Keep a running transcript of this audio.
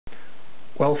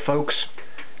Well folks,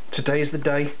 today's the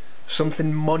day.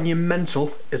 Something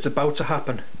monumental is about to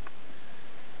happen.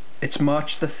 It's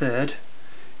March the 3rd.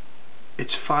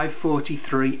 It's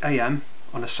 5:43 AM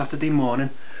on a Saturday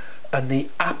morning, and the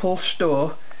Apple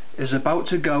Store is about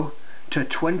to go to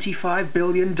 25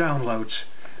 billion downloads.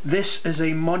 This is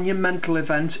a monumental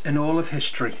event in all of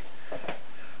history.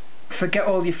 Forget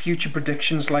all your future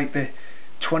predictions like the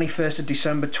 21st of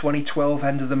December 2012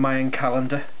 end of the Mayan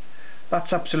calendar.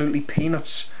 That's absolutely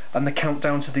peanuts. And the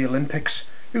countdown to the Olympics.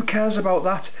 Who cares about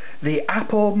that? The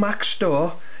Apple Mac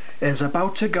Store is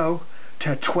about to go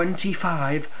to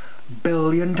 25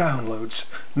 billion downloads.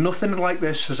 Nothing like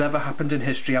this has ever happened in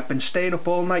history. I've been staying up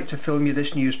all night to film you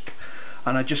this news,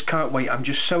 and I just can't wait. I'm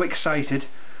just so excited,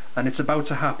 and it's about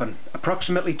to happen.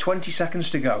 Approximately 20 seconds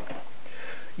to go.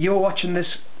 You're watching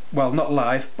this, well, not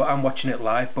live, but I'm watching it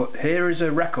live. But here is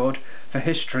a record for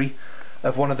history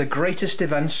of one of the greatest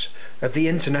events of the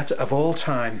internet of all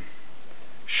time.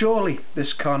 Surely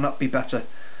this cannot be better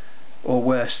or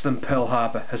worse than Pearl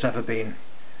Harbor has ever been.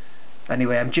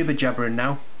 Anyway, I'm jibber-jabbering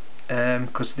now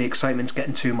because the excitement's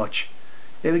getting too much.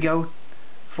 Here we go.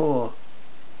 4,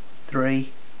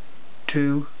 3,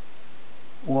 2,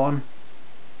 1.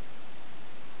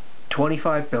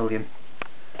 25 billion.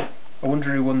 I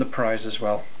wonder who won the prize as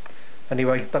well.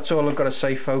 Anyway, that's all I've got to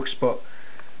say, folks, but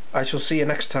I shall see you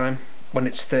next time when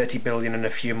it's 30 billion in a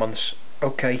few months.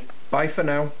 Okay, bye for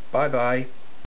now. Bye bye.